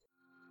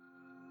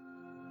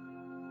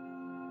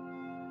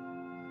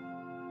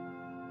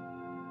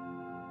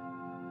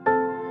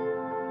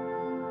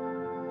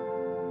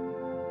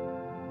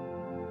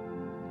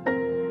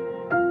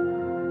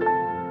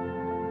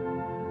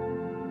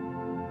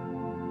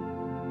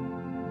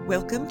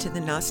Welcome to the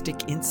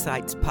Gnostic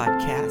Insights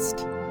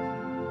podcast.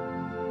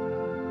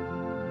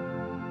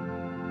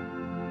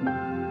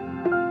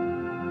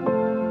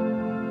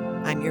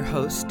 I'm your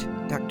host,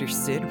 Dr.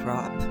 Sid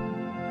Ropp.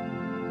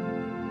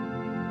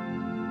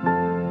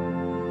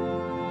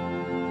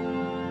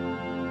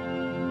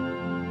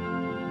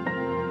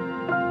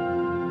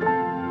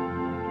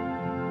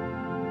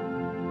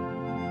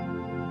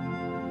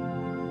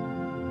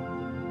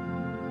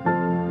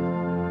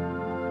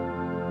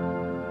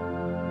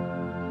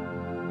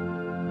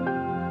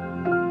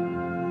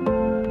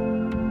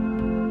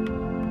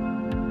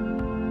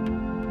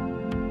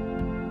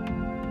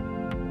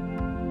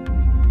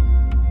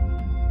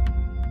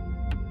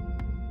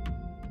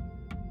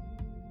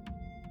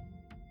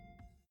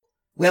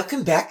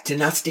 Welcome back to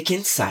Gnostic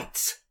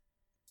Insights.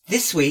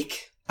 This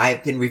week, I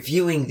have been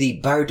reviewing the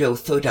Bardo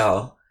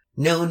Thodal,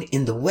 known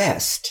in the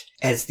West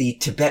as the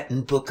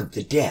Tibetan Book of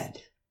the Dead.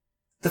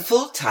 The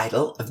full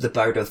title of the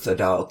Bardo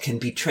Thodal can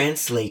be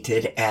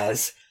translated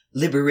as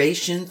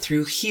Liberation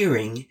Through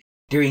Hearing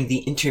During the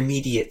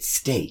Intermediate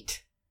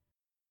State.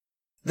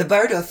 The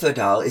Bardo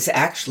Thodal is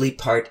actually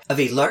part of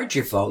a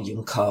larger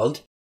volume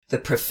called The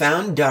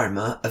Profound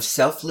Dharma of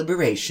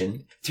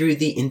Self-Liberation Through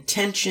the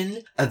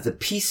Intention of the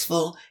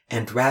Peaceful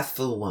and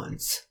Wrathful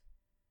Ones.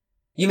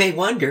 You may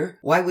wonder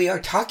why we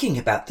are talking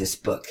about this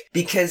book,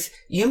 because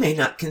you may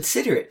not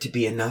consider it to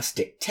be a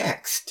Gnostic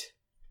text.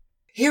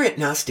 Here at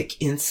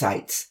Gnostic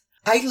Insights,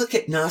 I look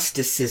at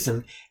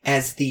Gnosticism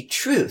as the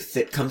truth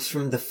that comes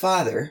from the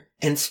Father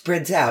and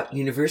spreads out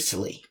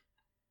universally.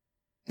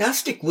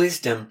 Gnostic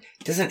wisdom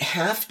doesn't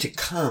have to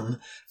come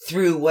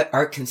through what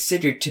are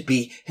considered to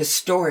be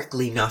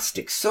historically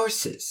Gnostic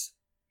sources.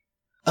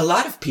 A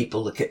lot of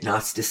people look at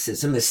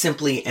Gnosticism as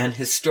simply an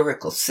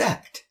historical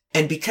sect,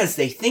 and because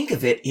they think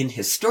of it in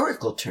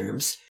historical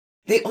terms,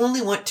 they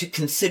only want to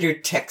consider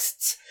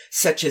texts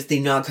such as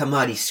the Nag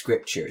Hammadi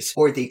scriptures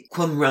or the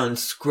Qumran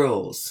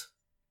scrolls.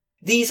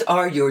 These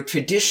are your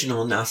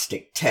traditional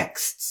Gnostic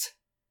texts.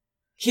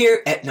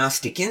 Here at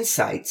Gnostic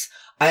Insights,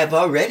 I have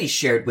already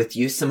shared with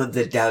you some of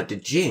the Tao Te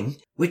Ching,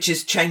 which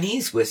is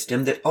Chinese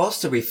wisdom that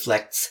also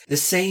reflects the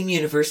same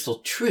universal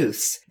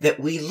truths that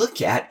we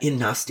look at in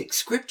Gnostic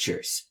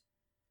scriptures.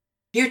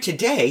 Here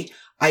today,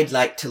 I'd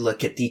like to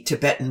look at the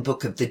Tibetan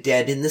Book of the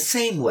Dead in the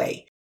same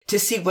way, to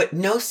see what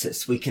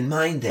gnosis we can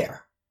mine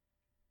there.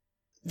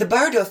 The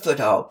Bardo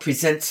Thodal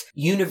presents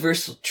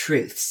universal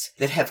truths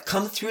that have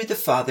come through the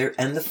Father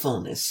and the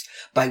Fullness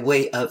by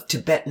way of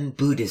Tibetan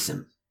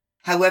Buddhism.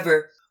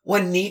 However,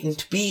 one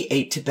needn't be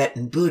a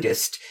Tibetan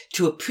Buddhist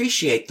to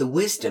appreciate the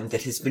wisdom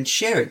that has been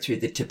shared through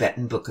the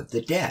Tibetan Book of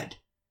the Dead.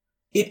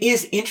 It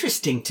is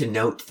interesting to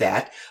note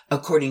that,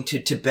 according to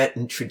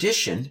Tibetan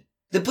tradition,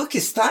 the book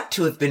is thought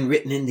to have been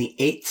written in the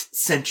 8th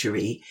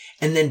century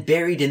and then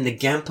buried in the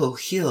Gampo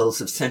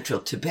Hills of central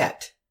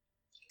Tibet.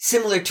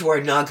 Similar to our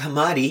Nag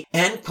Hammadi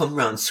and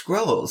Qumran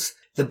scrolls,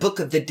 the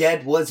Book of the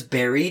Dead was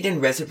buried and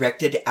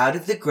resurrected out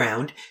of the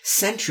ground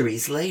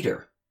centuries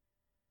later.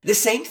 The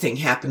same thing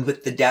happened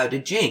with the Tao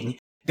Te Ching,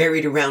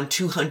 buried around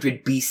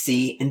 200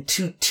 BC in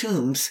 2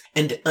 tombs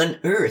and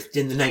unearthed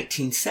in the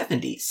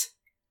 1970s.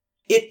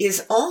 It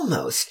is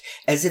almost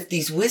as if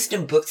these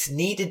wisdom books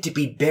needed to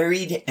be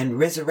buried and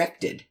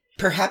resurrected,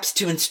 perhaps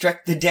to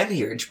instruct the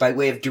demiurge by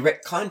way of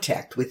direct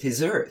contact with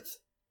his earth.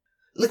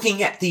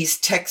 Looking at these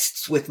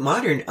texts with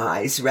modern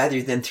eyes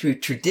rather than through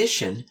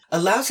tradition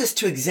allows us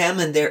to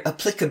examine their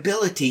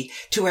applicability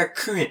to our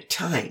current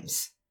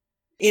times.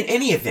 In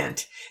any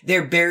event,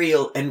 their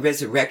burial and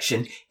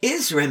resurrection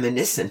is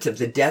reminiscent of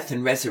the death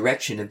and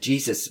resurrection of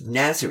Jesus of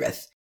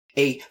Nazareth,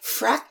 a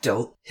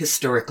fractal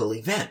historical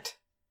event.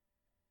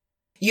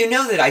 You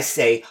know that I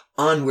say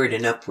onward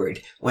and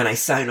upward when I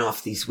sign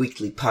off these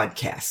weekly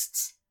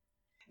podcasts.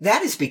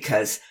 That is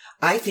because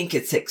I think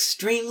it's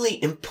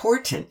extremely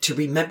important to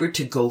remember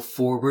to go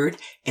forward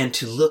and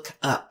to look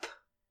up.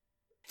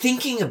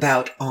 Thinking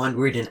about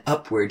onward and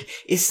upward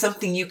is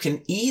something you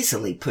can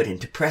easily put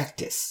into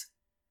practice.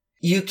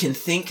 You can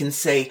think and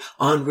say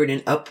onward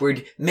and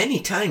upward many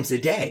times a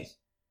day.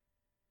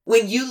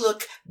 When you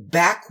look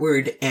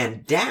backward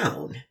and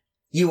down,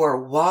 you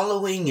are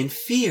wallowing in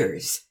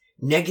fears,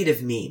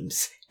 negative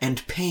memes,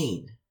 and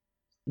pain.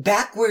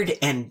 Backward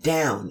and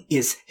down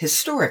is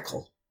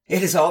historical. It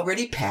has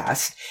already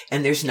passed,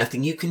 and there's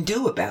nothing you can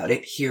do about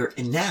it here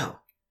and now.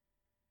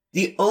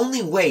 The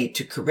only way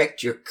to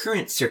correct your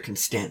current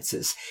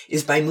circumstances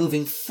is by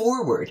moving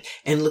forward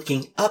and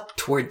looking up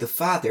toward the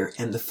Father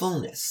and the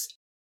Fullness.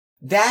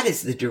 That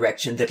is the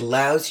direction that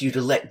allows you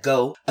to let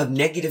go of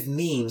negative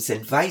memes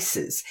and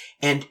vices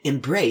and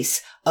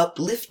embrace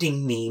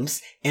uplifting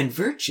memes and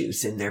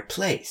virtues in their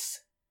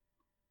place.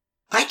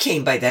 I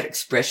came by that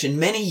expression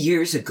many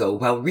years ago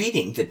while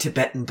reading the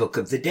Tibetan Book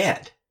of the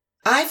Dead.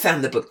 I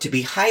found the book to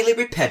be highly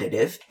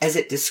repetitive as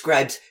it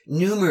describes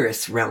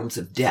numerous realms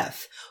of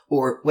death,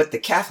 or what the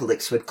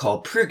Catholics would call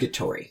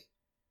purgatory.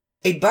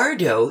 A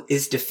bardo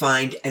is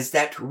defined as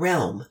that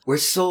realm where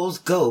souls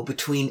go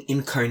between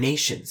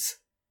incarnations.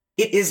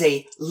 It is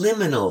a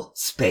liminal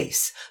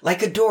space,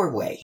 like a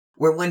doorway,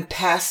 where one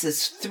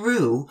passes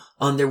through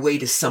on their way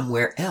to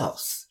somewhere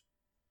else.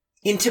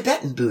 In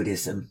Tibetan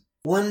Buddhism,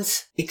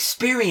 one's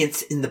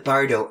experience in the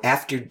bardo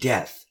after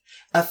death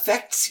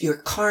affects your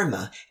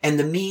karma and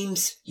the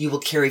memes you will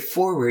carry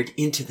forward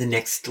into the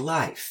next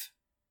life.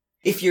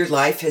 If your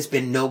life has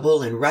been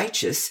noble and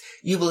righteous,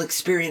 you will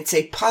experience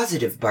a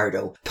positive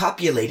bardo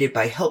populated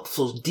by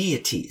helpful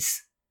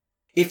deities.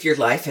 If your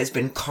life has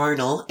been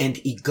carnal and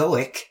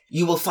egoic,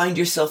 you will find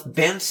yourself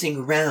bouncing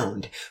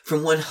around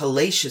from one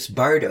hellacious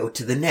bardo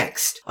to the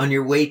next on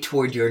your way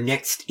toward your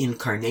next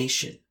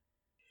incarnation.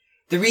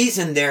 The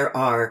reason there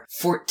are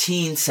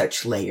 14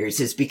 such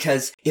layers is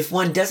because if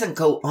one doesn't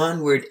go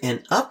onward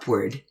and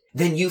upward,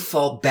 then you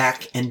fall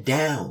back and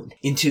down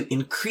into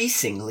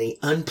increasingly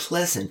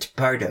unpleasant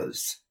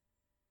bardos.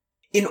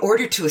 In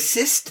order to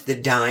assist the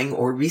dying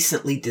or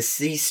recently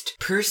deceased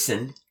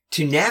person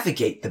to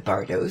navigate the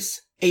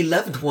bardos, a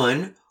loved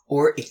one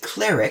or a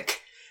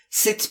cleric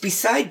sits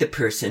beside the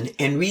person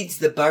and reads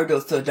the Bardo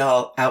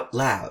Thodal out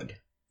loud.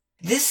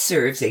 This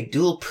serves a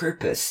dual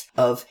purpose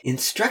of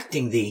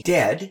instructing the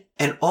dead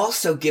and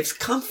also gives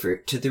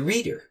comfort to the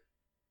reader.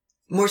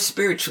 More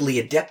spiritually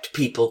adept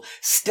people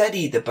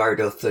study the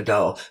Bardo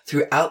Thodal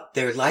throughout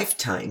their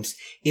lifetimes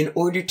in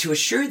order to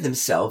assure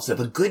themselves of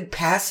a good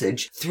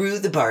passage through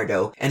the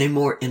bardo and a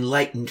more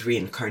enlightened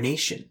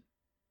reincarnation.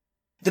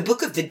 The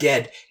Book of the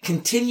Dead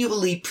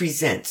continually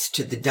presents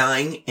to the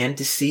dying and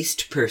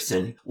deceased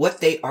person what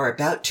they are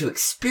about to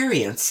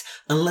experience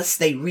unless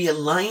they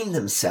realign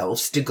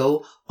themselves to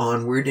go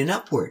onward and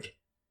upward.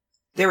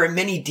 There are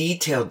many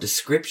detailed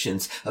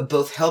descriptions of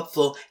both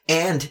helpful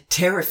and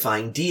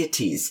terrifying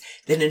deities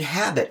that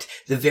inhabit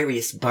the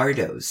various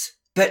bardos.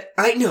 But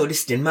I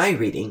noticed in my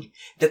reading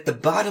that the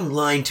bottom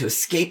line to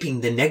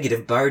escaping the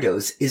negative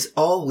bardos is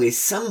always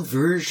some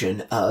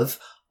version of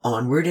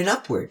onward and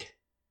upward.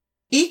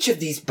 Each of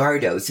these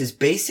bardos is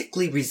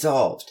basically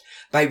resolved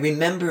by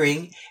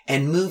remembering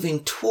and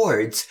moving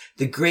towards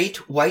the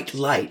great white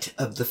light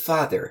of the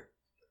Father.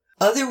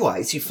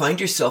 Otherwise, you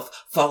find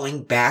yourself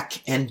falling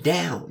back and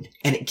down,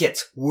 and it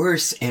gets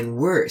worse and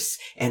worse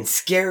and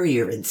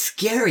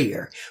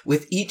scarier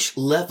with each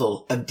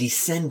level of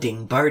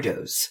descending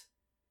bardos.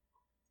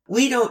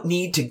 We don't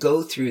need to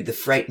go through the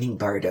frightening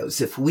bardos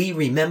if we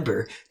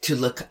remember to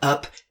look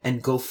up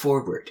and go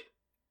forward.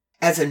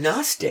 As a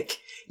Gnostic,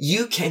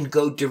 you can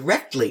go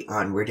directly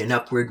onward and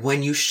upward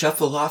when you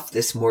shuffle off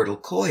this mortal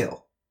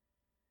coil.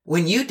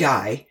 When you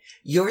die,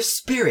 your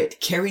spirit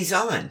carries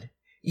on.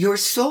 Your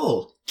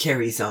soul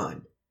carries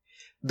on.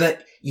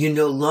 But you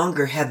no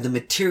longer have the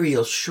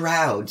material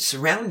shroud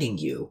surrounding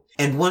you.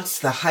 And once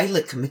the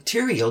Hylic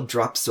material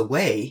drops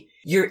away,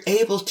 you're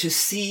able to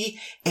see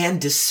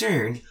and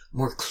discern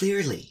more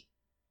clearly.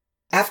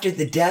 After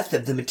the death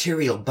of the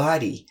material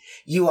body,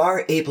 you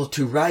are able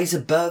to rise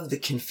above the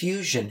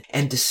confusion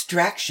and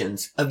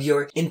distractions of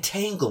your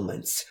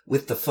entanglements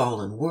with the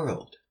fallen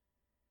world.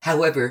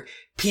 However,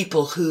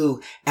 people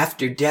who,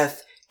 after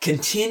death,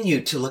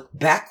 continue to look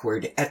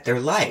backward at their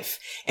life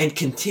and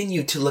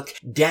continue to look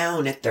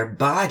down at their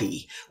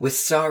body with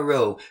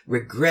sorrow,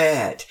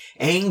 regret,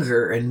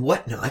 anger, and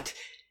whatnot,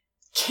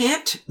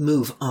 can't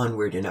move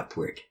onward and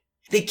upward.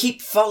 They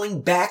keep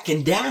falling back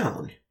and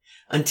down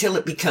until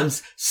it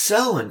becomes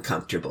so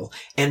uncomfortable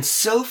and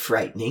so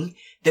frightening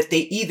that they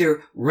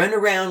either run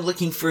around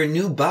looking for a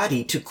new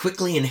body to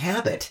quickly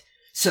inhabit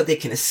so they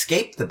can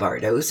escape the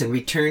bardos and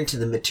return to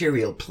the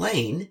material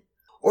plane,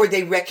 or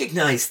they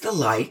recognize the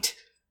light,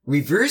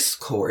 reverse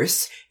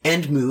course,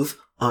 and move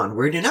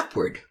onward and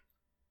upward.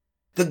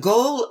 The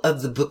goal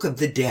of the Book of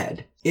the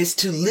Dead is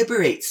to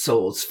liberate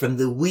souls from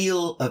the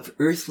wheel of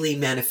earthly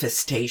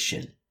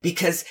manifestation,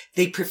 because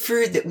they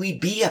prefer that we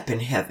be up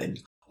in heaven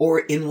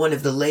or in one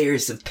of the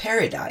layers of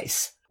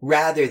paradise,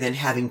 rather than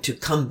having to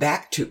come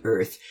back to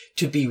earth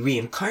to be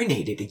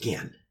reincarnated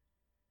again.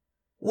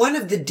 One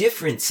of the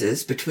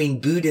differences between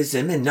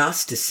Buddhism and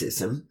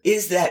Gnosticism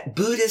is that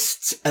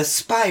Buddhists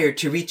aspire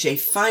to reach a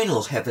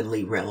final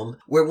heavenly realm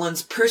where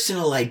one's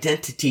personal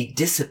identity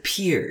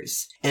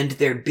disappears and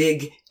their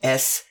big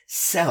S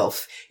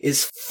self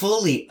is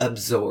fully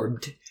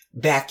absorbed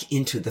back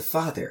into the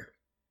Father.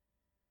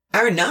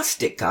 Our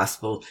Gnostic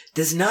gospel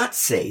does not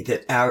say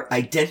that our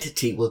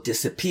identity will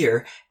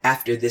disappear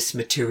after this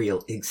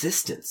material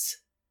existence.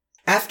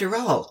 After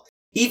all,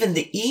 even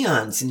the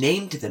eons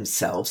named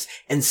themselves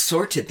and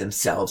sorted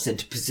themselves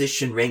into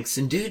position, ranks,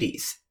 and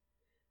duties.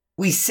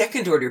 We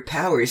second-order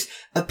powers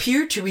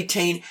appear to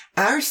retain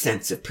our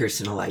sense of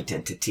personal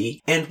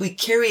identity, and we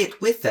carry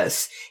it with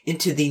us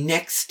into the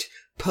next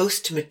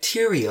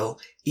post-material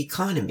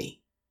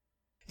economy.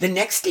 The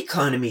next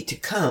economy to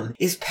come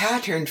is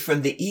patterned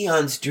from the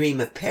eon's dream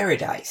of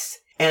paradise,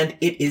 and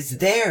it is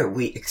there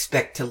we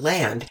expect to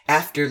land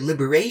after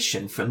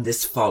liberation from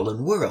this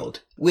fallen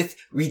world, with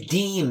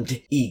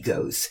redeemed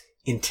egos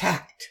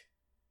intact.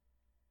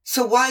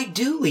 So why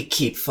do we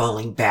keep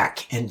falling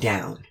back and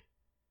down?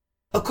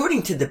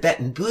 According to the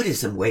Tibetan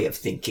Buddhism way of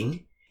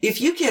thinking,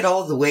 if you get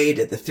all the way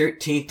to the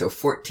 13th or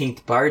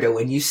 14th bardo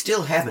and you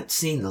still haven't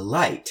seen the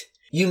light,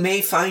 You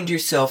may find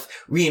yourself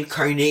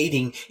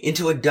reincarnating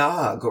into a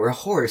dog or a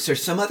horse or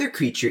some other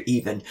creature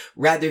even,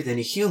 rather than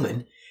a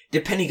human,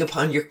 depending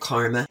upon your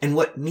karma and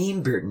what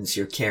meme burdens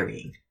you're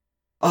carrying.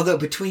 Although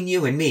between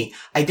you and me,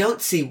 I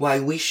don't see why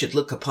we should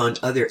look upon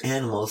other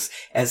animals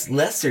as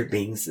lesser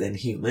beings than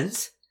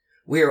humans.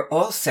 We are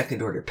all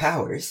second-order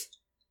powers.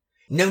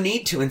 No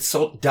need to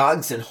insult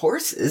dogs and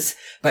horses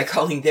by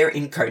calling their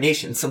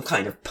incarnation some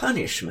kind of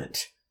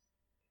punishment.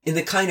 In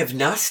the kind of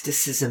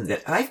Gnosticism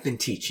that I've been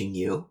teaching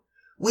you,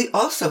 we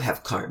also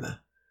have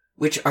karma,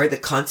 which are the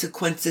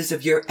consequences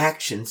of your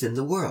actions in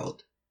the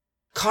world.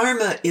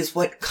 Karma is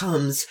what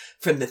comes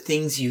from the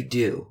things you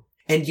do,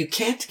 and you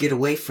can't get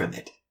away from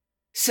it.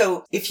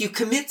 So if you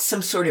commit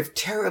some sort of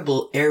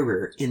terrible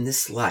error in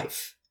this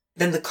life,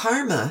 then the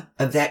karma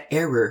of that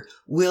error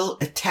will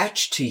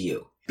attach to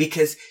you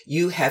because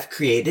you have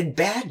created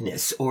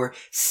badness or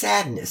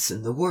sadness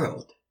in the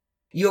world.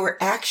 Your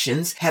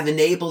actions have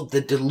enabled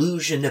the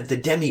delusion of the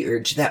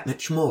demiurge that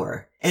much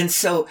more, and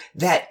so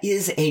that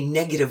is a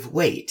negative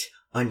weight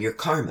on your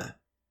karma.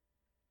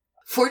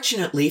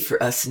 Fortunately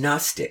for us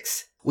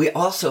Gnostics, we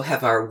also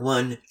have our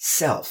one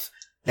self,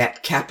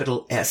 that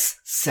capital S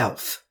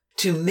self,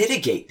 to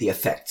mitigate the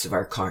effects of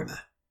our karma.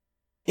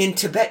 In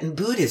Tibetan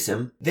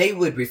Buddhism, they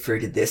would refer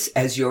to this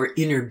as your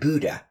inner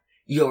Buddha,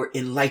 your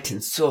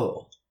enlightened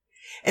soul.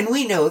 And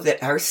we know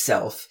that our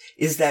self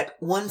is that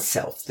one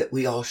self that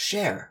we all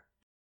share.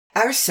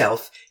 Our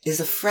self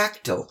is a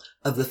fractal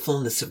of the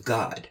fullness of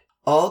God,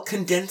 all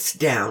condensed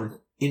down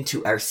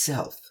into our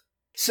self.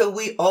 So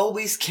we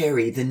always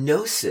carry the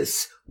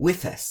gnosis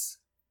with us.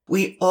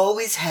 We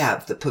always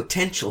have the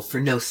potential for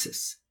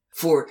gnosis,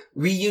 for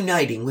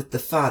reuniting with the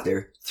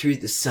Father through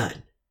the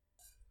Son.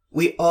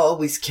 We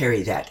always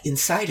carry that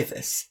inside of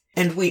us,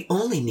 and we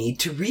only need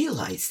to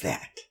realize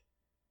that.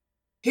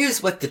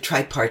 Here's what the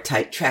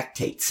Tripartite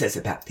Tractate says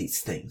about these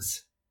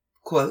things.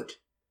 Quote,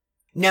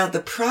 "Now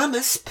the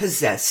promise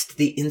possessed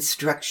the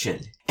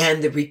instruction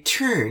and the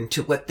return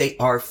to what they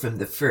are from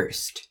the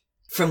first,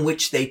 from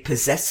which they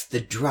possess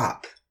the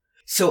drop,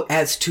 so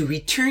as to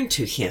return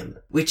to him,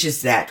 which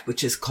is that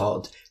which is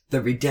called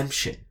the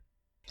redemption.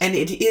 And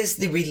it is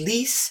the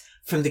release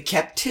from the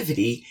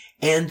captivity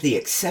and the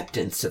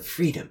acceptance of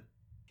freedom.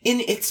 In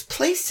its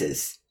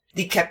places,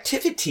 the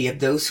captivity of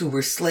those who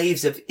were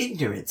slaves of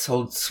ignorance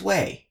holds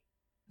sway.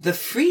 The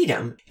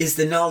freedom is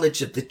the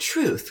knowledge of the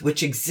truth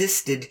which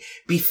existed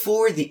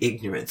before the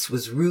ignorance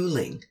was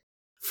ruling,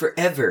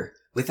 forever,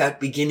 without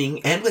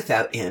beginning and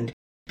without end,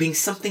 being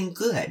something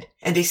good,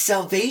 and a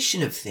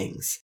salvation of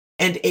things,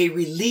 and a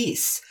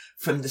release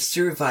from the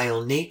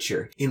servile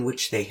nature in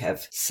which they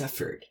have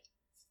suffered."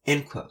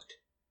 End quote.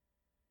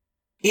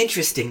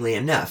 Interestingly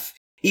enough,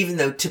 even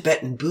though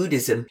Tibetan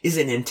Buddhism is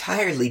an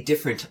entirely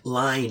different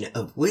line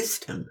of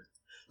wisdom,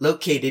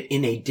 located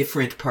in a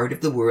different part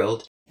of the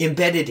world,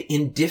 embedded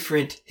in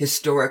different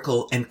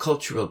historical and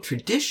cultural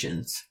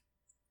traditions,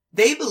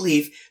 they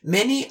believe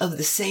many of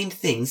the same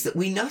things that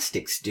we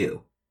Gnostics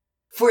do.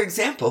 For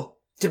example,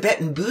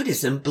 Tibetan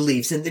Buddhism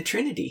believes in the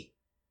Trinity.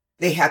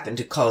 They happen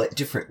to call it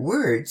different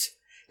words,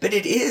 but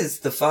it is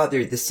the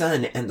Father, the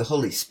Son, and the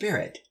Holy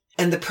Spirit.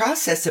 And the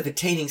process of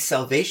attaining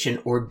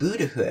salvation or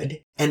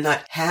Buddhahood and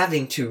not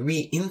having to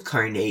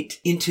reincarnate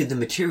into the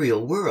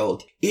material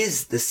world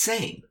is the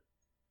same.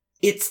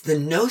 It's the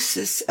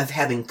gnosis of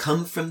having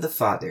come from the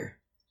Father.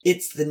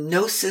 It's the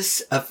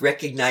gnosis of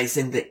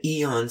recognizing the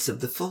eons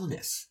of the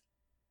fullness.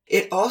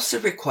 It also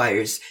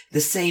requires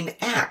the same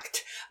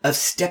act of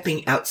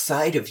stepping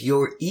outside of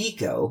your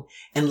ego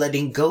and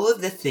letting go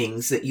of the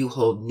things that you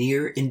hold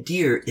near and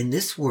dear in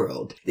this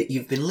world that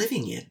you've been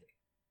living in.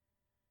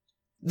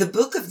 The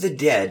Book of the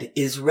Dead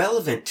is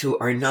relevant to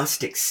our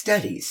Gnostic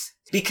studies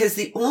because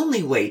the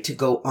only way to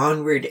go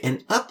onward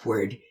and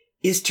upward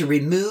is to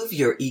remove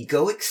your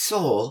egoic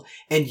soul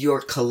and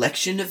your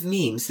collection of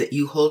memes that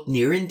you hold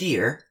near and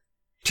dear,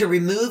 to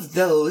remove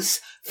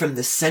those from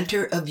the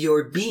center of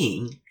your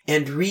being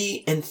and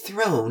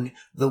re-enthrone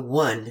the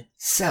one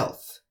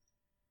self.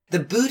 The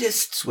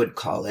Buddhists would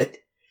call it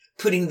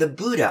putting the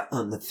Buddha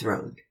on the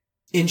throne,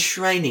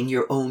 enshrining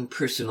your own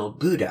personal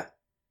Buddha.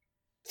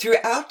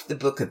 Throughout the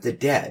Book of the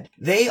Dead,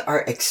 they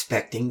are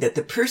expecting that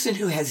the person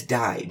who has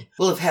died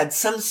will have had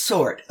some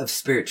sort of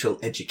spiritual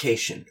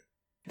education.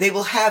 They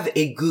will have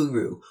a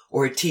guru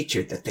or a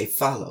teacher that they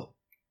follow.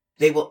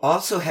 They will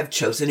also have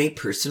chosen a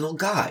personal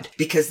god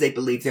because they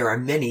believe there are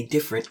many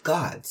different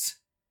gods.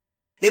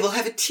 They will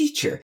have a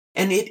teacher,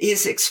 and it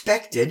is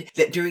expected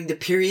that during the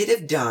period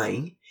of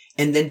dying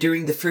and then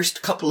during the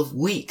first couple of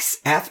weeks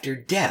after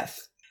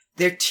death,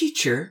 their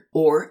teacher,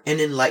 or an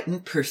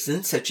enlightened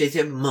person such as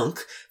a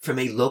monk from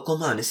a local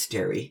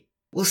monastery,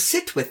 will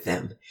sit with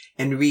them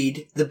and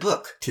read the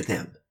book to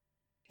them.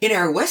 In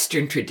our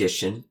Western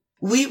tradition,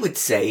 we would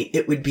say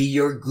it would be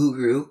your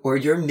guru or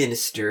your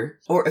minister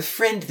or a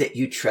friend that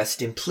you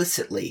trust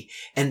implicitly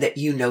and that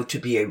you know to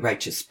be a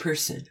righteous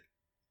person.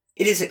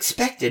 It is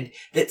expected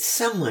that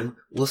someone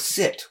will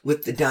sit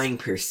with the dying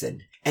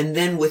person and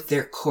then with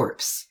their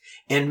corpse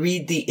and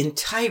read the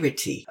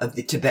entirety of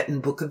the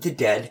Tibetan Book of the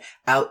Dead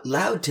out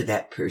loud to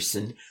that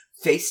person,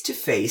 face to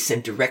face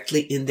and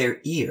directly in their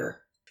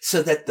ear,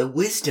 so that the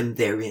wisdom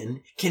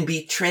therein can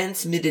be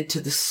transmitted to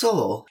the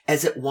soul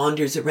as it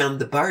wanders around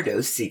the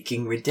bardo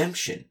seeking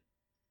redemption.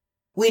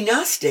 We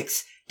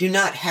Gnostics do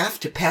not have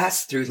to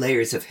pass through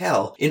layers of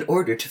hell in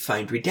order to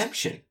find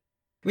redemption.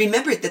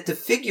 Remember that the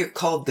figure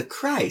called the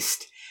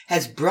Christ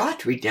has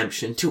brought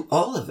redemption to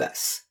all of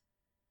us.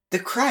 The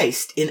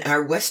Christ in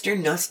our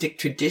Western Gnostic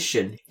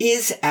tradition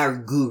is our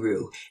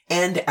guru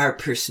and our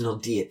personal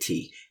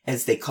deity,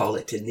 as they call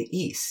it in the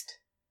East.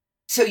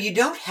 So you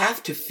don't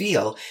have to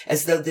feel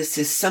as though this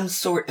is some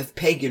sort of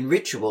pagan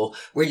ritual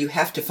where you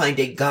have to find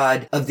a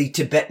god of the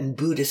Tibetan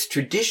Buddhist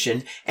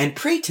tradition and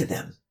pray to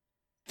them.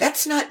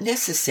 That's not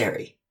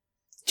necessary.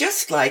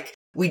 Just like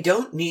we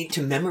don't need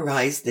to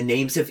memorize the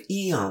names of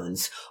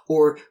eons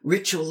or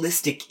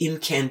ritualistic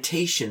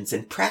incantations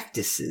and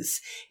practices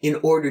in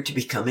order to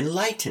become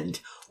enlightened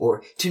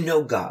or to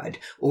know God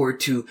or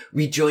to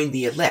rejoin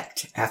the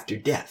elect after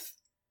death.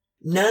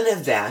 None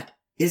of that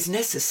is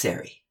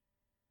necessary.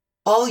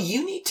 All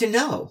you need to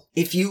know,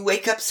 if you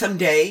wake up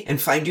someday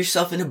and find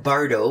yourself in a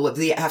bardo of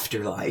the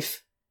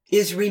afterlife,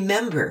 is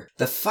remember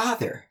the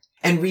Father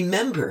and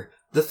remember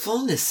the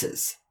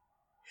fullnesses.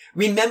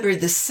 Remember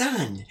the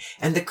Son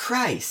and the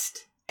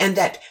Christ, and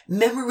that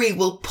memory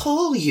will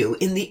pull you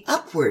in the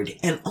upward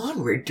and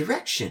onward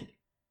direction.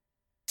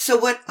 So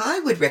what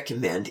I would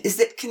recommend is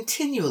that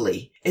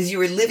continually, as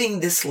you are living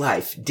this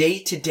life day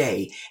to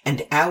day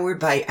and hour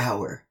by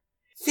hour,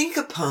 think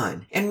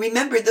upon and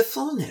remember the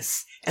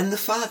fullness and the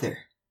Father,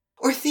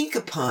 or think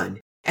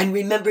upon and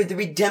remember the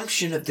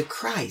redemption of the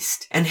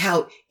Christ and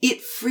how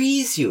it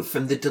frees you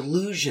from the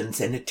delusions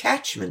and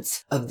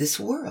attachments of this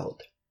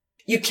world.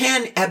 You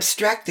can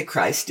abstract the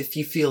Christ if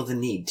you feel the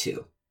need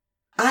to.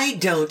 I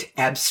don't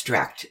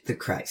abstract the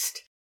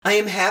Christ. I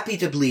am happy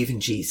to believe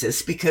in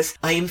Jesus because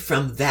I am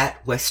from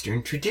that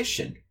Western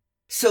tradition.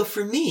 So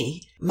for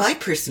me, my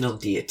personal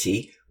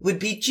deity would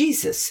be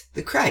Jesus,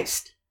 the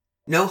Christ.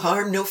 No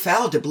harm, no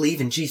foul to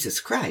believe in Jesus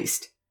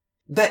Christ.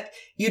 But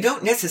you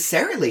don't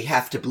necessarily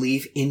have to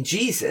believe in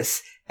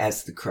Jesus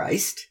as the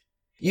Christ.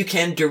 You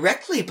can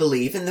directly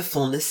believe in the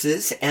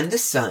fullnesses and the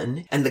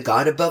Son and the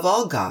God above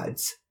all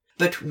gods,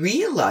 but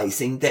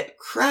realizing that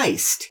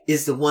Christ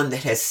is the one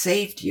that has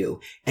saved you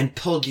and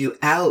pulled you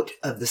out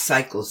of the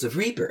cycles of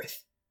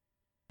rebirth.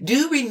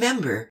 Do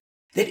remember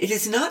that it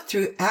is not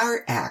through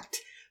our act,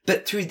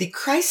 but through the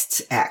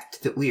Christ's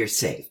act that we are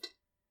saved.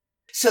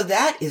 So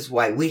that is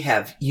why we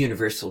have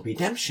universal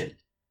redemption.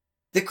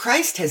 The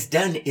Christ has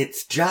done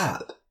its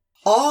job.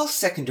 All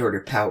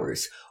second-order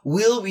powers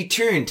will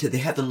return to the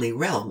heavenly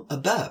realm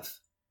above.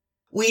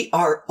 We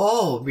are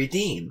all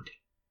redeemed.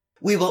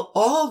 We will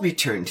all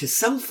return to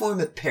some form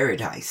of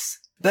paradise,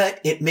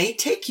 but it may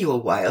take you a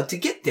while to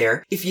get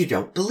there if you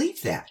don't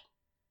believe that.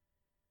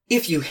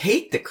 If you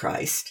hate the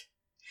Christ,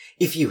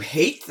 if you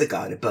hate the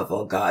God above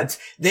all gods,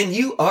 then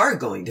you are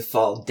going to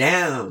fall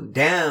down,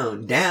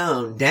 down,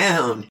 down,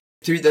 down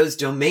through those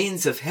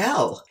domains of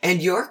hell,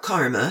 and your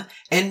karma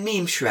and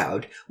meme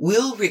shroud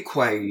will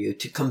require you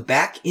to come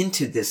back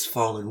into this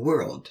fallen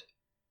world.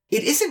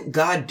 It isn't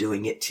God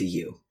doing it to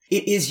you.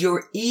 It is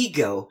your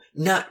ego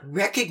not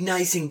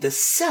recognizing the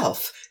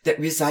self that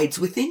resides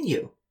within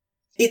you.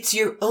 It's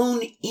your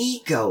own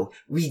ego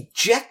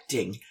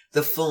rejecting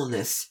the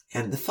fullness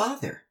and the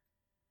Father.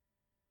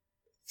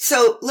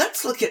 So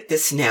let's look at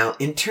this now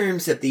in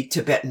terms of the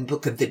Tibetan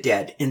Book of the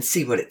Dead and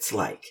see what it's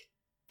like.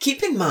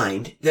 Keep in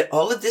mind that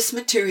all of this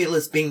material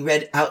is being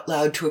read out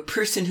loud to a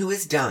person who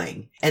is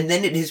dying, and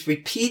then it is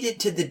repeated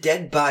to the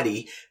dead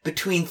body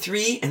between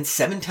 3 and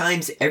 7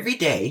 times every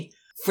day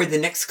for the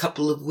next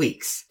couple of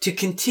weeks to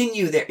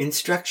continue their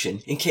instruction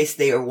in case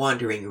they are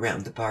wandering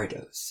around the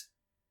bardos.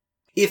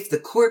 If the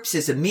corpse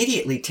is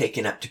immediately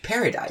taken up to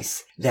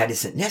paradise, that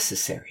isn't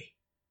necessary.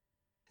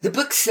 The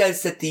book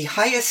says that the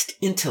highest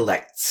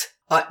intellects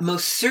ought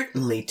most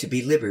certainly to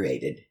be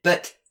liberated,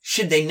 but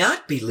should they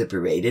not be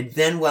liberated,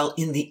 then while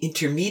in the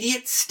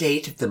intermediate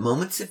state of the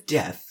moments of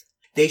death,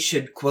 they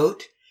should,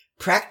 quote,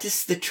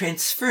 practice the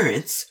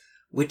transference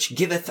which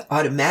giveth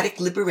automatic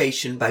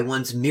liberation by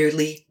one's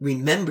merely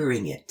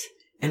remembering it,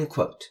 end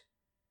quote.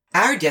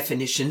 Our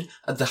definition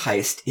of the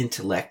highest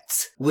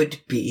intellects would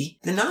be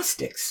the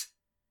Gnostics.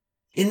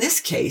 In this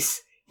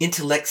case,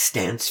 intellect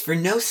stands for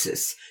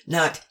gnosis,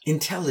 not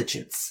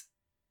intelligence.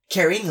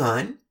 Carrying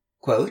on,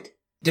 quote,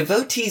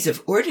 devotees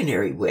of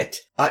ordinary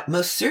wit ought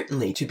most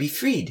certainly to be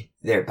freed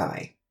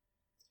thereby.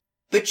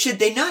 But should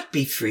they not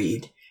be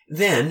freed,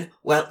 then,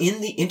 while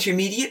in the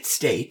intermediate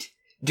state,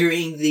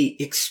 during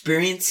the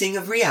experiencing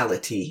of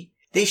reality,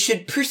 they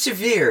should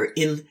persevere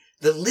in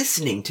the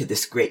listening to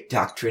this great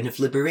doctrine of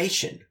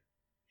liberation.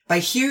 By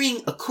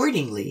hearing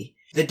accordingly,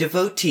 the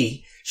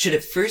devotee should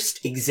at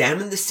first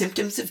examine the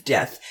symptoms of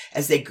death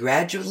as they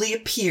gradually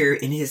appear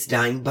in his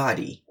dying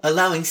body,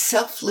 allowing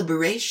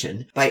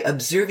self-liberation by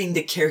observing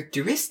the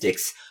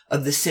characteristics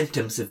of the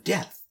symptoms of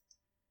death.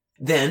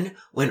 Then,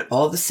 when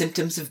all the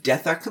symptoms of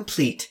death are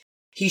complete,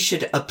 he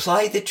should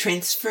apply the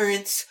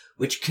transference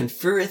which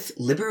conferreth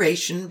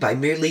liberation by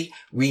merely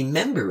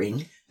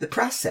remembering the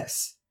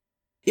process.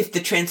 If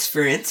the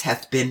transference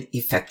hath been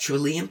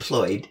effectually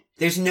employed,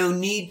 there's no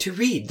need to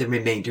read the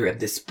remainder of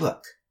this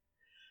book.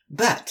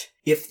 But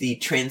if the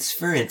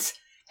transference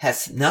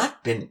has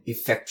not been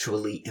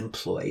effectually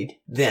employed,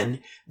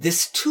 then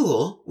this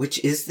tool, which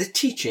is the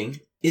teaching,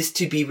 is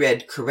to be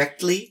read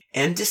correctly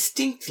and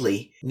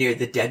distinctly near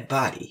the dead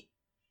body."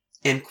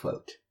 End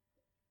quote.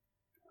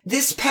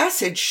 This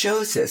passage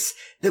shows us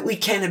that we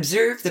can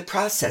observe the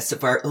process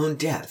of our own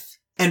death,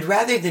 and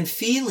rather than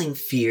feeling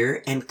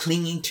fear and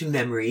clinging to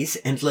memories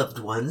and loved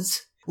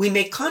ones, we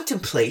may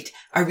contemplate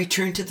our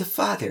return to the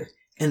Father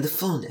and the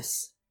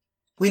fullness.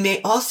 We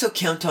may also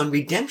count on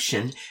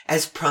redemption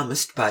as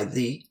promised by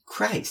the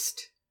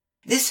Christ.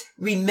 This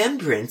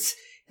remembrance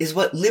is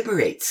what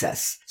liberates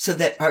us so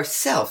that our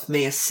self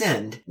may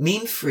ascend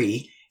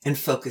mean-free and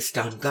focused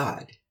on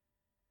God.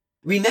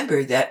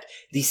 Remember that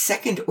the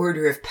second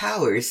order of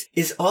powers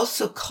is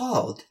also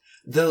called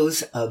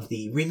those of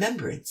the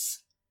remembrance.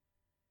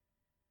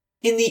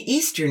 In the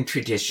Eastern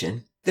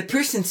tradition, the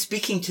person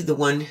speaking to the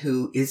one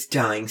who is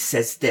dying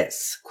says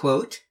this,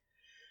 quote,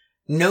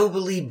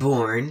 "Nobly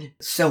born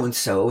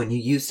so-and-so," and you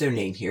use their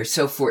name here.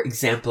 So, for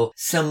example,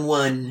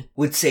 someone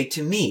would say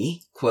to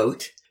me,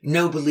 quote,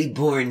 "Nobly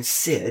born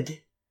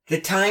Sid,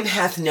 the time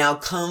hath now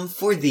come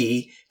for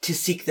thee to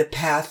seek the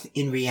path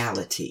in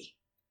reality.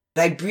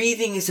 Thy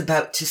breathing is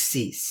about to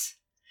cease.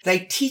 Thy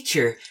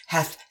teacher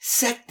hath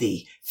set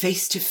thee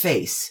face to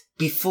face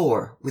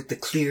before with the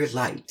clear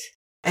light,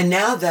 and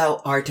now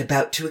thou art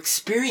about to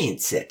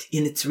experience it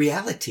in its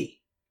reality.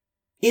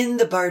 In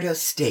the Bardo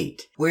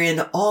state, wherein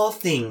all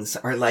things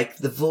are like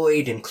the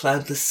void and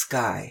cloudless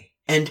sky,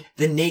 and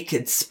the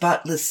naked,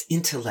 spotless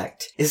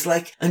intellect is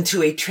like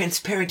unto a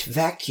transparent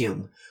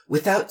vacuum,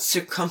 without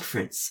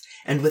circumference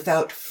and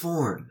without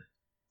form.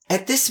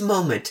 At this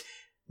moment,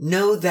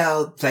 know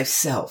thou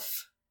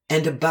thyself,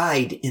 and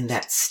abide in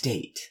that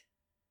state.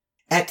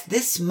 At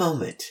this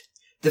moment,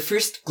 the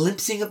first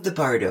glimpsing of the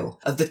Bardo,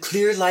 of the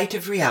clear light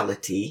of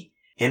reality,"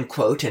 end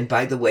quote, and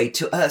by the way,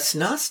 to us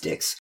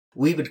Gnostics,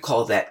 we would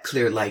call that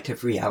clear light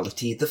of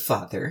reality the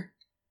Father.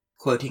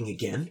 Quoting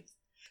again,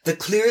 "The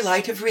clear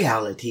light of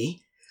reality,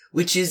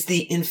 which is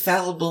the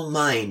infallible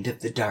mind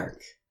of the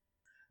dark.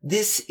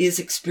 This is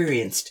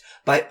experienced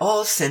by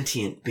all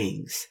sentient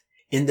beings,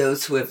 in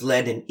those who have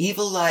led an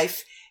evil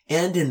life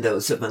and in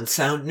those of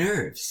unsound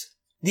nerves.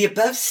 The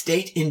above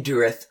state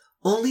endureth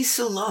only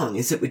so long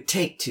as it would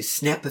take to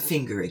snap a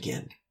finger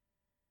again.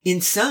 In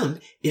some,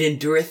 it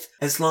endureth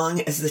as long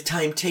as the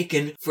time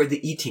taken for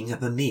the eating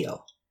of a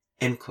meal."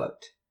 End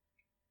quote.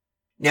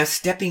 Now,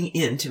 stepping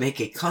in to make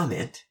a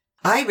comment,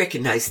 I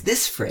recognize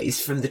this phrase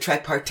from the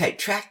Tripartite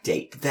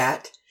Tractate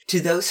that,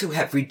 to those who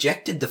have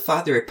rejected the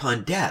Father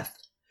upon death,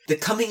 the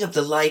coming of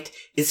the light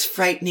is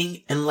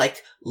frightening and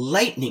like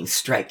lightning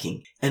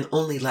striking and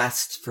only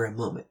lasts for a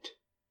moment.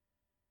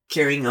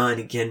 Carrying on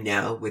again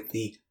now with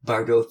the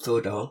Bardo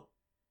Thodol,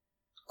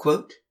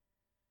 quote,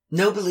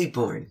 "Nobly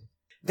born,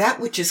 that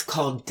which is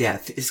called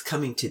death is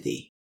coming to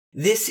thee.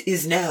 This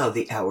is now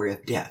the hour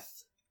of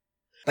death.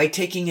 By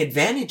taking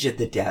advantage of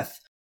the death,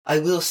 I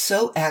will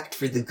so act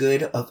for the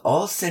good of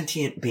all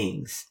sentient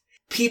beings,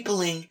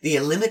 peopling the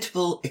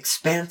illimitable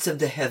expanse of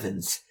the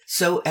heavens,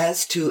 so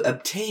as to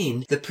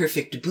obtain the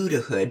perfect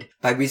Buddhahood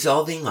by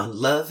resolving on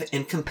love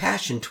and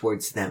compassion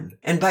towards them,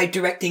 and by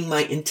directing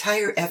my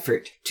entire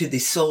effort to the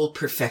soul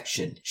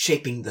perfection,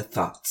 shaping the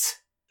thoughts.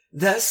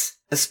 Thus,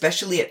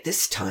 especially at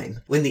this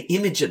time, when the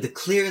image of the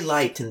clear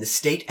light in the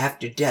state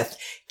after death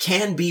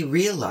can be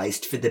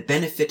realized for the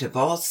benefit of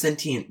all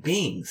sentient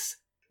beings,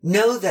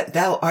 know that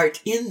thou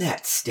art in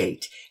that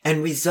state,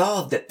 and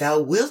resolve that thou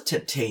wilt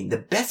obtain the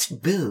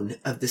best boon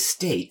of the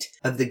state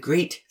of the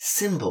great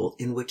symbol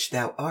in which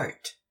thou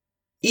art.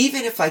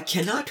 Even if I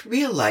cannot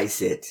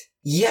realize it,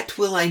 yet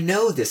will I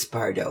know this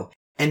Bardo,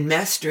 and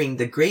mastering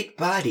the great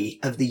body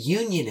of the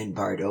union in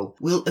Bardo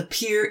will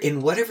appear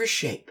in whatever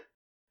shape,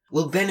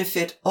 will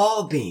benefit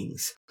all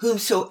beings,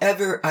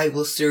 whomsoever I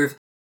will serve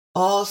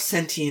all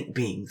sentient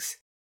beings,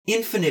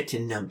 infinite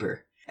in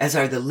number, as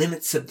are the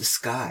limits of the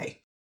sky.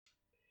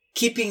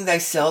 Keeping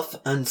thyself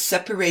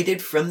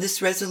unseparated from this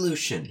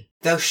resolution,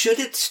 thou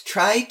shouldst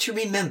try to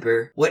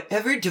remember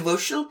whatever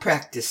devotional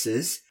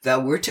practices thou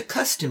wert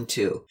accustomed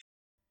to.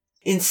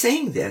 In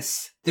saying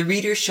this, the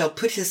reader shall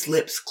put his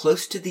lips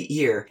close to the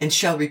ear and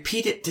shall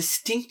repeat it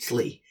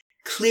distinctly,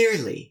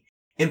 clearly,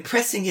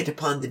 impressing it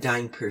upon the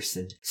dying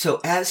person,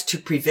 so as to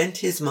prevent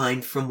his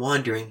mind from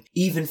wandering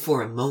even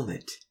for a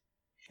moment,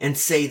 and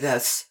say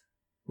thus,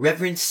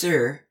 "Reverend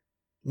Sir,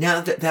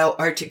 now that thou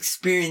art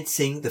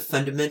experiencing the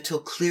fundamental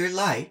clear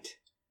light,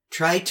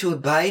 try to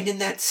abide in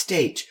that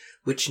state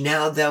which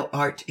now thou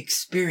art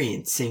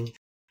experiencing,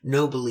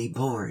 nobly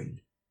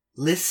born.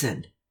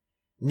 Listen,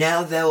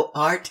 now thou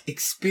art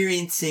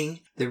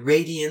experiencing the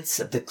radiance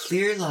of the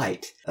clear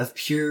light of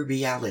pure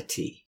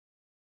reality."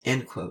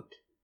 End quote.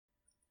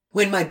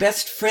 When my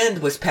best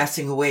friend was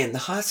passing away in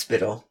the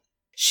hospital,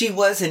 she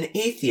was an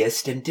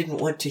atheist and didn't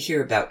want to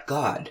hear about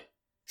God.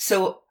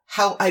 So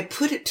How I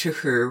put it to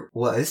her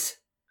was,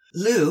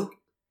 "Lou,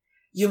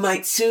 you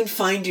might soon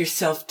find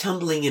yourself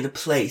tumbling in a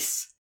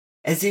place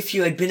as if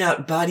you had been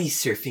out body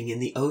surfing in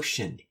the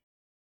ocean,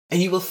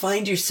 and you will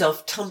find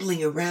yourself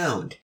tumbling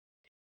around,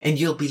 and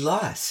you'll be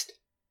lost.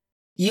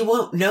 You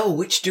won't know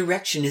which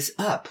direction is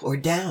up or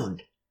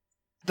down.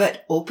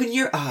 But open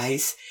your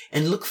eyes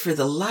and look for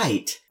the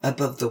light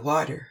above the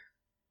water.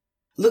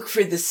 Look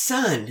for the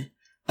sun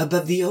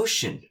above the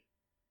ocean.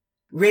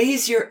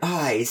 Raise your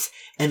eyes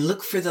and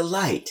look for the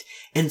light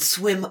and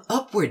swim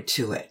upward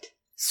to it.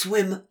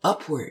 Swim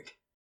upward.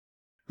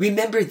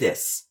 Remember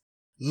this.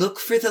 Look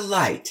for the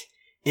light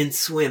and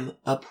swim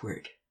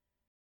upward."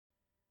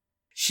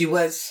 She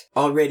was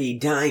already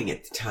dying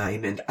at the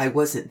time, and I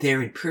wasn't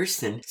there in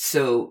person,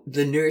 so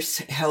the nurse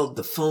held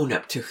the phone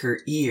up to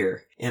her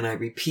ear, and I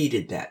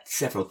repeated that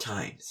several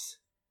times.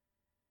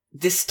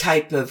 This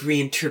type of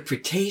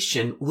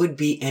reinterpretation would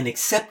be an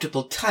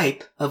acceptable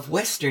type of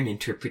Western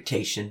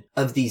interpretation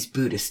of these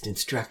Buddhist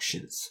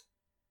instructions.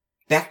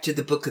 Back to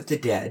the Book of the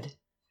Dead,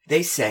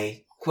 they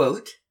say,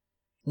 quote,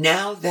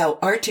 "Now thou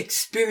art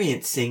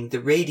experiencing the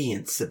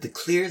radiance of the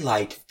clear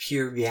light of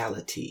pure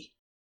reality.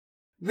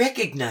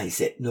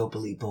 Recognize it,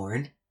 nobly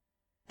born.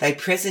 Thy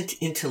present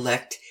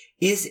intellect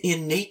is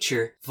in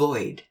nature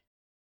void,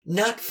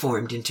 not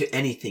formed into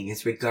anything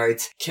as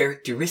regards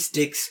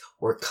characteristics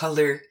or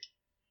color,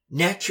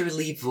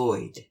 naturally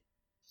void.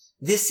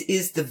 This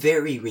is the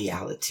very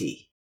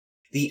reality,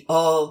 the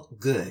all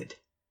good.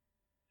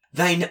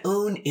 Thine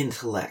own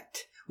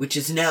intellect, which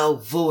is now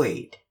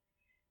void,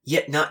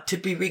 yet not to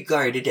be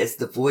regarded as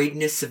the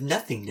voidness of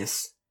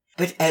nothingness,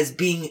 but as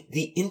being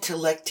the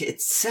intellect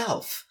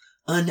itself,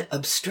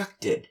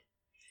 unobstructed,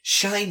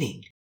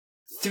 shining,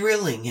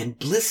 thrilling, and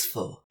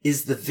blissful,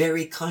 is the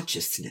very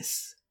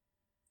consciousness,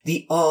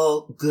 the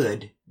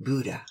all-good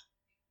Buddha.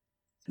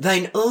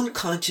 Thine own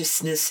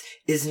consciousness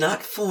is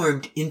not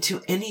formed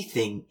into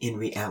anything in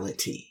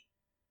reality.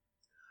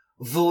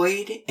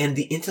 Void and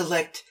the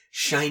intellect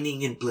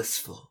shining and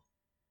blissful.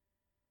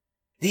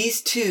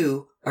 These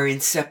two are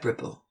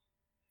inseparable.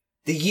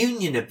 The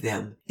union of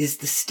them is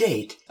the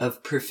state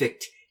of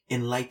perfect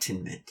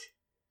enlightenment."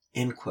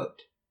 End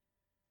quote.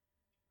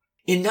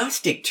 In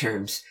Gnostic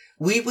terms,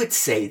 we would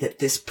say that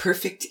this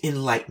perfect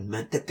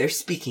enlightenment that they're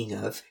speaking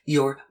of,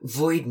 your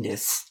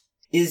voidness,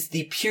 is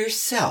the pure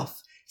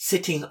self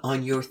sitting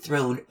on your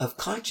throne of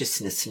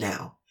consciousness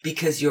now,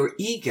 because your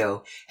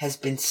ego has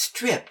been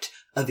stripped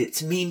of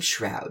its meme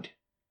shroud.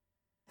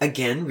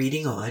 Again,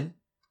 reading on,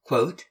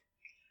 quote,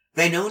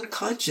 "Thine own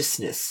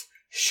consciousness,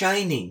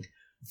 shining,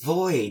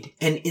 void,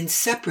 and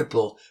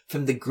inseparable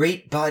from the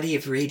great body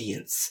of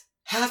radiance,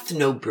 hath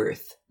no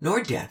birth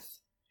nor death.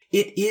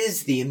 It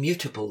is the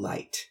immutable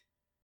light.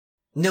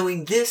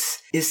 Knowing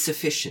this is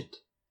sufficient.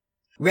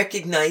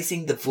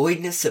 Recognizing the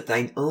voidness of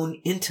thine own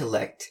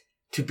intellect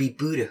to be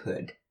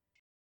Buddhahood,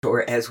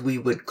 or as we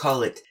would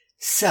call it,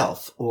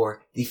 self,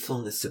 or the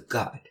fullness of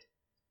God."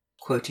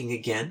 Quoting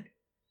again,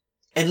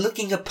 "And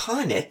looking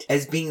upon it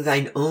as being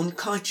thine own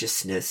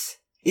consciousness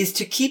is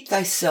to keep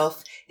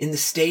thyself in the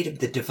state of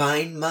the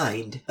divine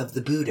mind of the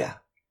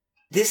Buddha.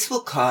 This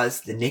will cause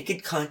the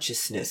naked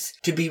consciousness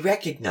to be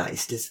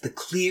recognized as the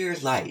clear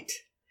light,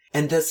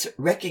 and thus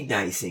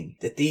recognizing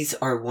that these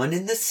are one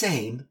and the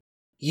same,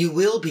 you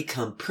will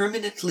become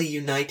permanently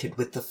united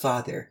with the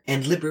Father,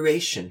 and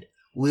liberation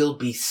will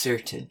be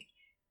certain."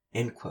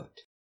 End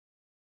quote.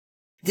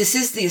 This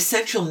is the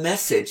essential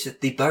message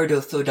that the Bardo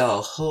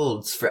Thodal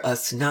holds for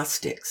us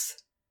Gnostics.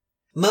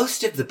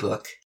 Most of the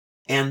book,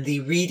 and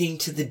the reading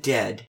to the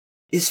dead,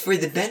 is for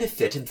the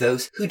benefit of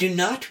those who do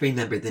not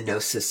remember the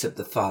gnosis of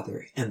the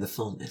Father and the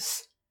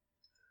fullness.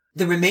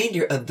 The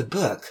remainder of the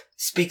book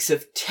speaks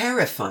of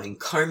terrifying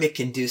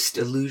karmic-induced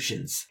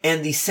illusions,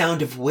 and the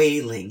sound of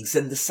wailings,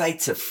 and the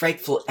sights of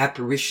frightful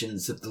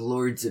apparitions of the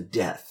lords of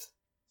death.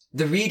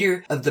 The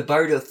reader of the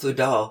Bardo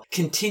Thodal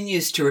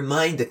continues to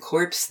remind the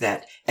corpse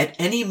that, at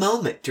any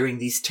moment during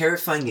these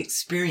terrifying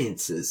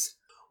experiences,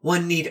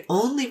 one need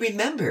only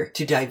remember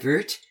to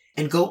divert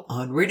and go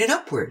onward and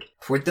upward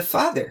toward the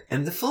Father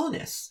and the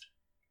fullness.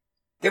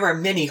 There are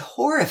many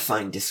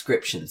horrifying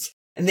descriptions,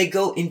 and they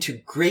go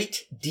into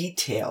great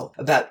detail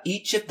about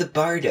each of the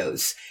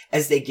bardos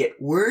as they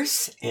get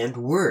worse and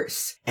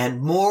worse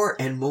and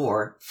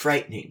more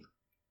frightening.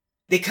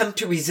 They come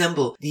to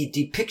resemble the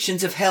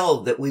depictions of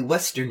hell that we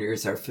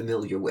Westerners are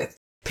familiar with,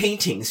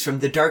 paintings from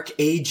the Dark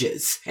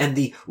Ages and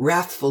the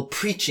wrathful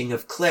preaching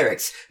of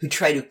clerics who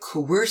try to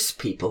coerce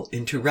people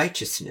into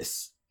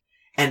righteousness.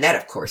 And that,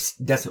 of course,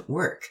 doesn't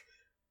work.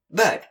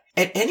 But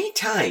at any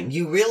time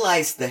you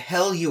realize the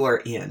hell you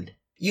are in,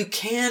 you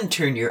can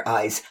turn your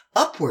eyes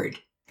upward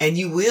and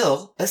you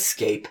will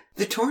escape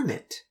the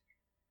torment.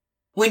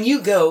 When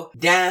you go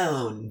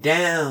down,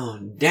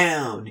 down,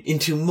 down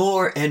into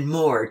more and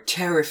more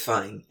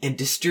terrifying and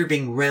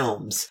disturbing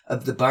realms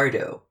of the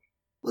bardo,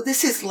 well,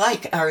 this is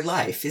like our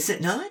life, is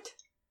it not?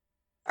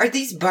 Are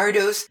these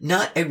bardos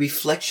not a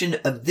reflection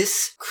of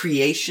this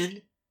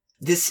creation,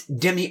 this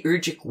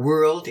demiurgic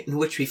world in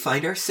which we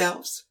find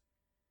ourselves?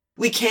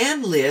 We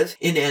can live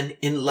in an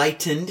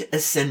enlightened,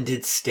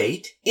 ascended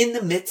state in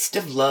the midst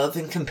of love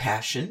and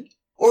compassion,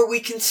 or we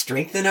can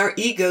strengthen our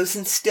egos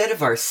instead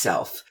of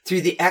ourself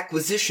through the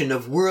acquisition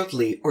of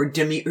worldly or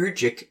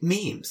demiurgic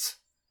memes.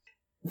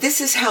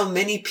 This is how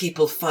many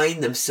people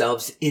find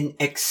themselves in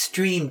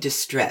extreme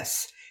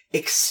distress,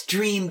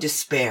 extreme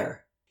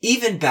despair,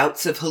 even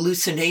bouts of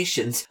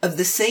hallucinations of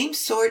the same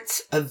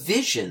sorts of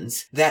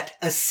visions that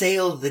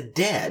assail the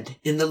dead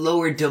in the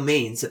lower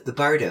domains of the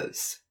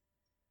bardos.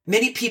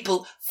 Many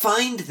people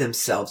find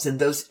themselves in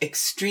those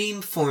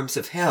extreme forms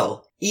of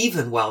hell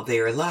even while they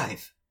are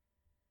alive.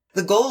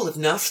 The goal of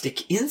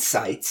Gnostic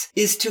Insights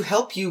is to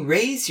help you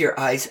raise your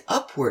eyes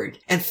upward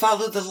and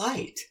follow the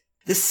light,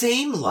 the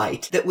same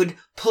light that would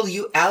pull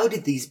you out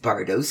of these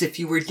bardos if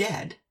you were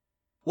dead.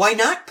 Why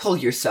not pull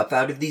yourself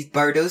out of these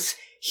bardos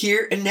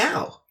here and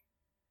now?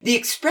 The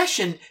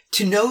expression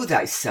 "to know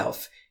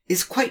thyself"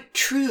 is quite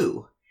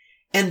true,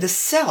 and the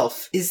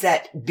self is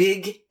that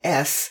big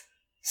S,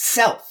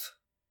 self.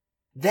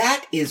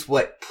 That is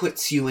what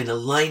puts you in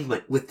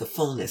alignment with the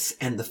fullness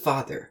and the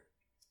Father.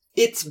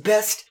 It's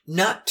best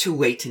not to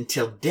wait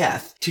until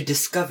death to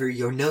discover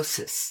your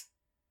gnosis.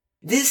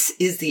 This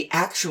is the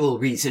actual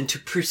reason to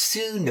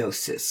pursue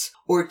gnosis,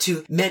 or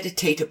to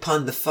meditate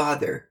upon the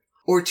Father,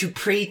 or to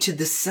pray to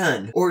the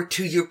Son, or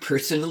to your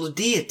personal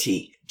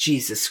deity,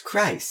 Jesus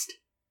Christ.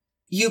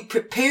 You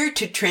prepare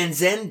to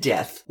transcend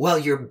death while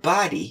your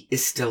body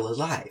is still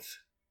alive.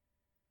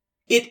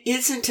 It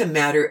isn't a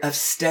matter of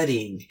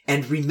studying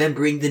and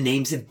remembering the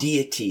names of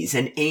deities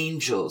and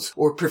angels,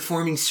 or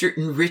performing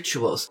certain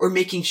rituals, or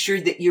making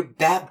sure that you're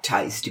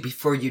baptized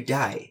before you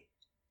die.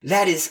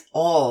 That is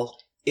all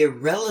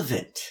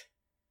irrelevant.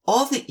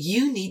 All that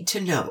you need to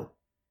know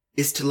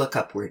is to look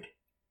upward.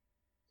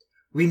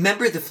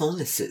 Remember the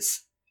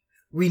fullnesses.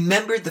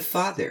 Remember the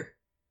Father.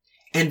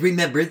 And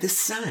remember the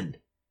Son.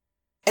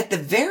 At the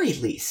very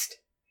least,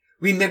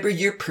 remember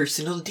your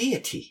personal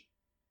deity.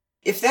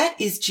 If that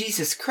is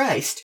Jesus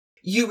Christ,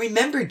 you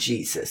remember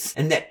Jesus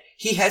and that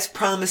he has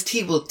promised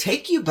he will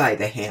take you by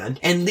the hand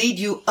and lead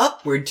you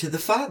upward to the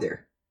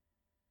Father.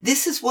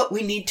 This is what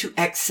we need to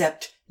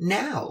accept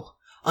now,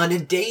 on a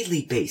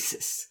daily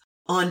basis,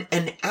 on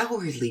an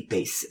hourly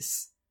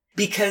basis.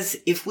 Because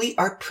if we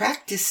are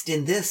practiced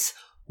in this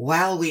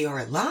while we are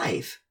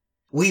alive,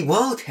 we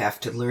won't have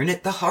to learn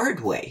it the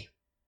hard way.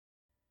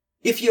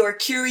 If you are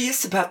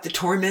curious about the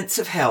torments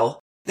of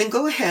hell, then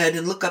go ahead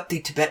and look up the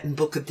Tibetan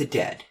Book of the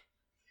Dead.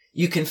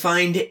 You can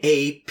find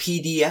a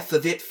PDF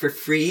of it for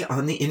free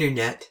on the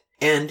internet,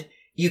 and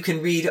you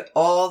can read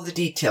all the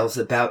details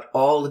about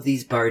all of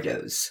these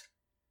bardos.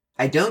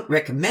 I don't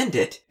recommend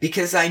it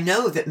because I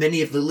know that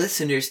many of the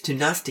listeners to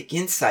Gnostic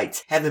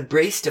Insights have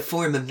embraced a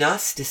form of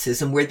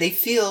Gnosticism where they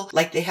feel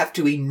like they have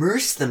to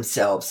immerse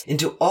themselves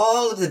into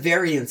all of the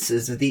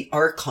variances of the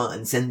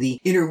archons and the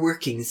inner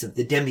workings of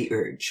the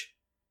demiurge.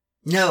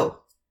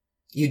 No,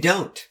 you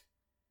don't.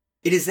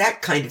 It is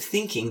that kind of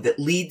thinking that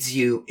leads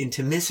you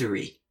into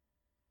misery.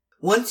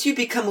 Once you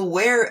become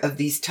aware of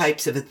these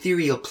types of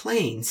ethereal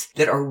planes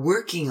that are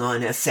working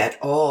on us at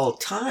all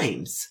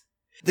times,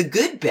 the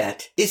good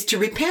bet is to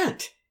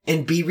repent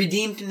and be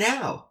redeemed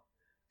now,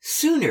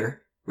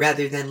 sooner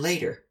rather than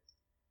later.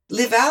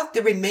 Live out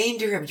the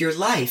remainder of your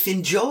life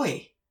in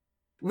joy.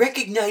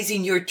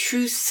 Recognizing your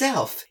true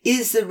self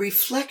is the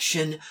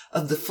reflection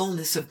of the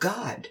fullness of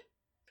God.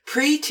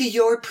 Pray to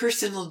your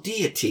personal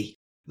deity,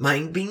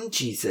 mine being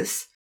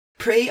Jesus.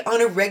 Pray on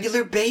a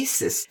regular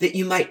basis that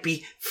you might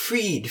be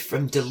freed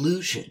from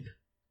delusion.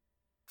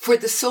 For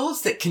the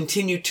souls that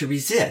continue to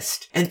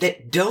resist and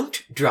that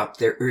don't drop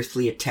their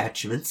earthly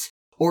attachments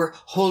or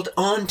hold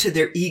on to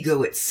their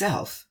ego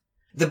itself,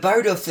 the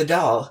Bardo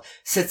Thodal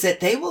says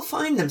that they will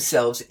find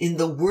themselves in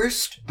the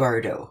worst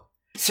bardo,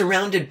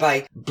 surrounded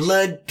by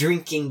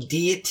blood-drinking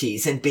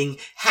deities and being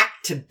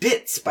hacked to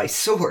bits by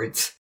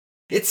swords.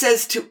 It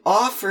says to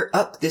offer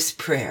up this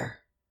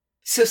prayer.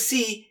 So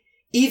see,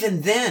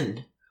 even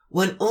then,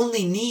 one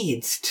only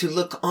needs to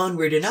look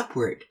onward and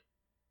upward.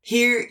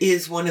 Here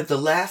is one of the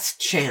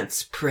last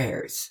chance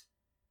prayers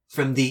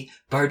from the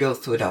Bardo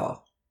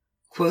Thodal.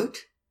 Quote,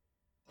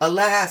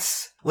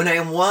 "Alas, when I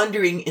am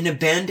wandering in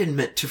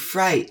abandonment to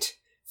fright,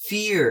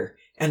 fear,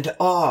 and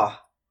awe,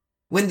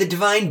 when the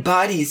divine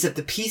bodies of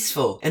the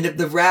peaceful and of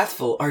the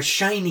wrathful are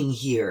shining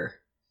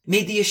here,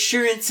 may the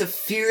assurance of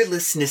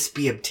fearlessness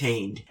be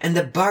obtained and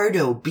the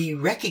bardo be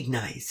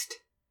recognized.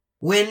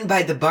 When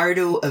by the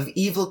bardo of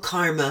evil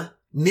karma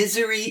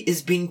misery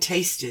is being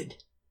tasted,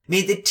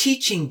 may the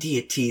teaching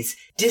deities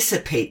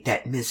dissipate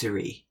that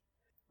misery.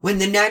 When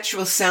the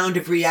natural sound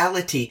of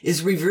reality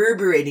is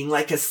reverberating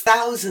like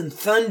 1,000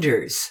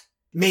 thunders,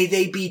 may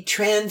they be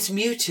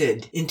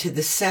transmuted into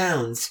the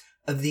sounds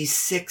of these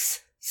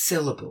 6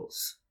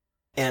 syllables.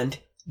 And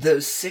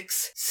those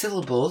 6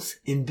 syllables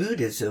in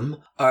Buddhism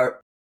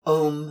are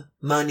Om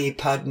Mani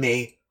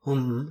Padme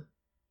Hum,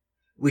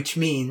 which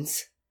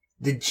means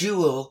the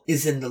jewel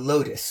is in the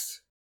lotus.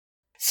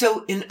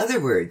 So, in other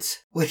words,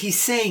 what he's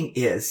saying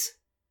is,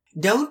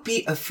 don't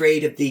be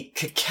afraid of the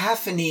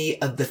cacophony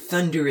of the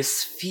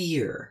thunderous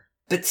fear,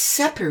 but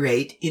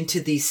separate into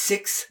these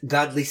 6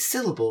 godly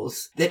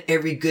syllables that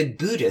every good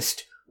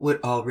Buddhist would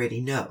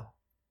already know.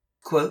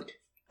 Quote,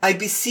 I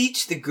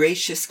beseech the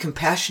gracious,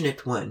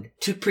 compassionate one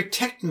to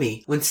protect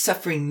me when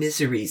suffering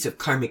miseries of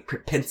karmic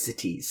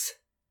propensities.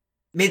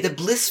 May the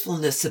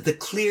blissfulness of the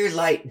clear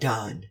light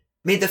dawn.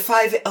 May the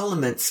 5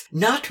 elements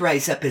not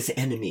rise up as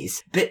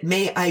enemies, but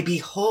may I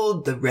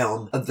behold the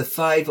realm of the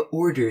 5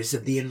 orders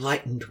of the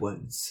enlightened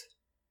ones.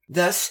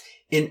 Thus,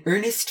 in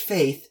earnest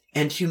faith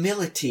and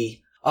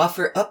humility,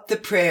 offer up the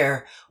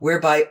prayer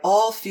whereby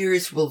all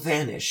fears will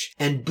vanish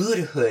and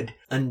Buddhahood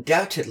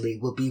undoubtedly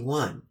will be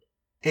won.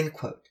 End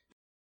quote.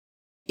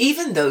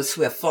 Even those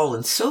who have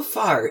fallen so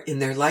far in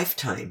their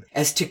lifetime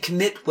as to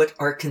commit what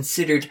are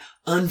considered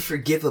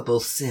unforgivable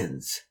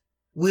sins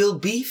will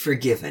be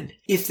forgiven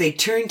if they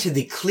turn to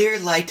the clear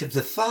light of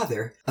the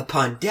Father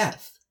upon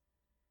death.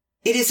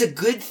 It is a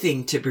good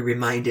thing to be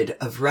reminded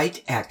of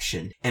right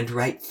action and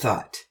right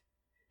thought.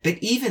 But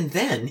even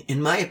then,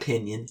 in my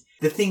opinion,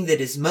 the thing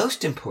that is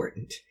most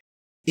important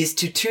is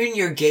to turn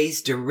your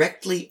gaze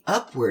directly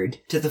upward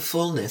to the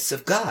fullness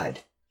of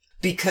God,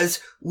 because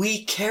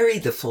we carry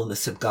the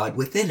fullness of God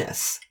within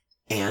us.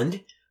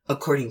 And,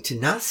 according to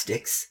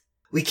Gnostics,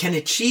 we can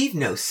achieve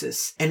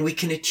gnosis and we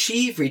can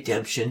achieve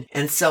redemption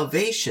and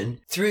salvation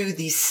through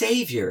the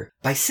Savior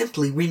by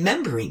simply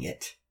remembering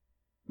it.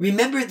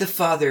 Remember the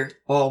Father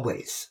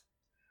always.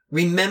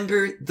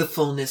 Remember the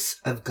fullness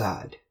of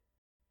God.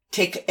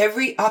 Take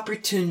every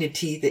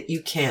opportunity that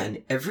you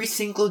can every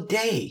single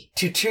day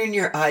to turn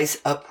your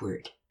eyes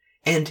upward,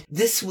 and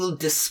this will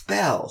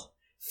dispel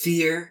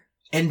fear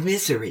and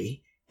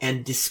misery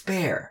and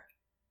despair.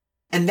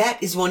 And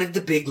that is one of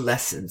the big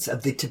lessons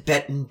of the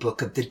Tibetan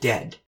Book of the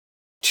Dead.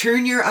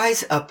 Turn your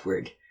eyes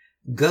upward.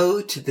 Go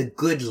to the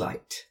good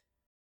light.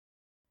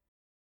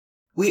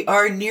 We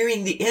are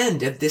nearing the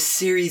end of this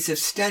series of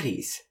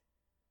studies.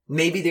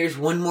 Maybe there's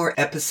one more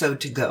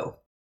episode to go.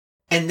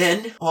 And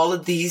then all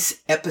of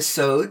these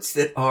episodes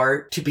that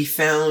are to be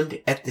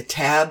found at the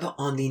tab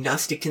on the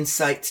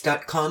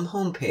GnosticInsights.com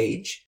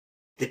homepage,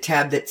 the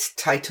tab that's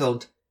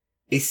titled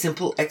A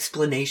Simple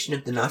Explanation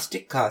of the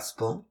Gnostic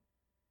Gospel.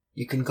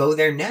 You can go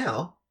there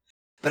now,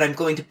 but I'm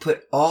going to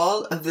put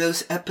all of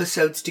those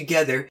episodes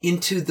together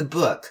into the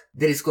book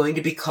that is going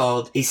to be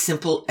called A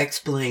Simple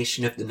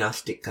Explanation of the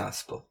Gnostic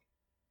Gospel.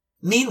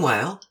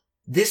 Meanwhile,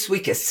 this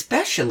week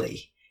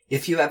especially,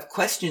 if you have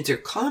questions or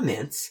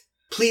comments,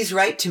 please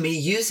write to me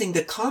using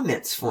the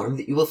comments form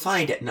that you will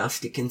find at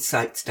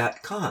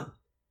GnosticInsights.com.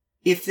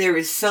 If there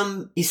is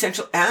some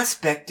essential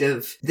aspect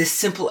of this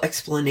simple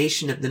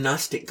explanation of the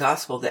Gnostic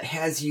Gospel that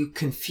has you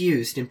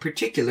confused in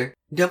particular,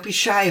 don't be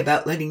shy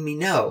about letting me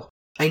know.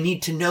 I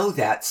need to know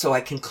that so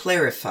I can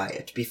clarify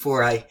it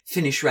before I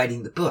finish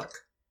writing the book.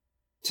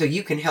 So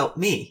you can help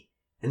me,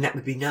 and that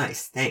would be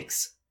nice.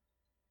 Thanks.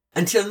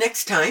 Until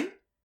next time,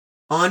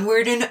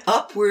 onward and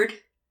upward,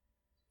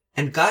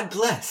 and God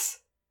bless.